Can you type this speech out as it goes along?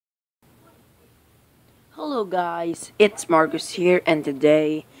Hello guys, it's Marcus here, and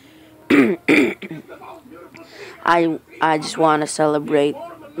today I just want to celebrate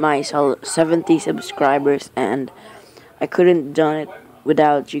my 70 subscribers, and I couldn't done it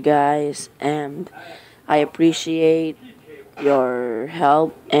without you guys, and I appreciate your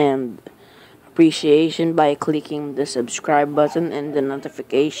help and appreciation by clicking the subscribe button and the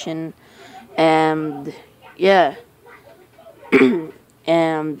notification, and yeah,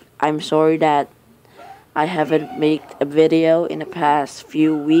 and I'm sorry that I haven't made a video in the past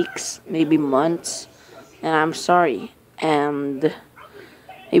few weeks, maybe months, and I'm sorry. And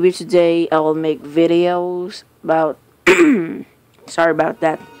maybe today I will make videos about sorry about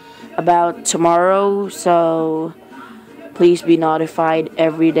that, about tomorrow. So please be notified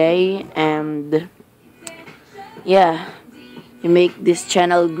every day, and yeah, you make this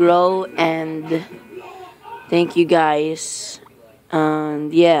channel grow, and thank you guys.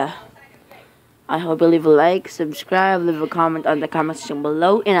 And yeah, I hope you leave a like, subscribe, leave a comment on the comment section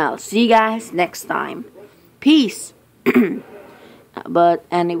below, and I'll see you guys next time. Peace. But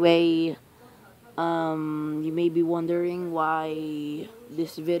anyway, you may be wondering why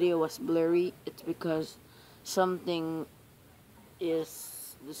this video was blurry. It's because something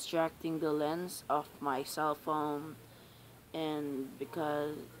is distracting the lens of my cell phone, and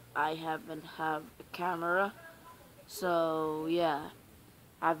because I haven't have a camera. So yeah,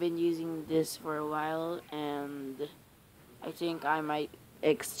 I've been using this for a while, and I think I might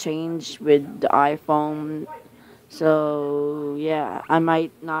exchange with the iPhone. So yeah, I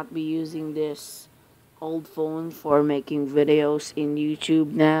might not be using this old phone for making videos in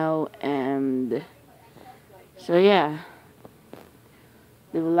YouTube now, and so yeah,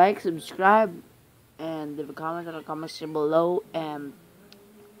 leave a like, subscribe, and leave a comment on the comment section below, and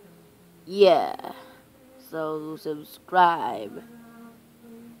yeah, so subscribe.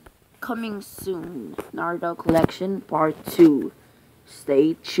 Coming soon, Naruto Collection Part 2.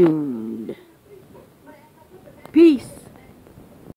 Stay tuned. Peace!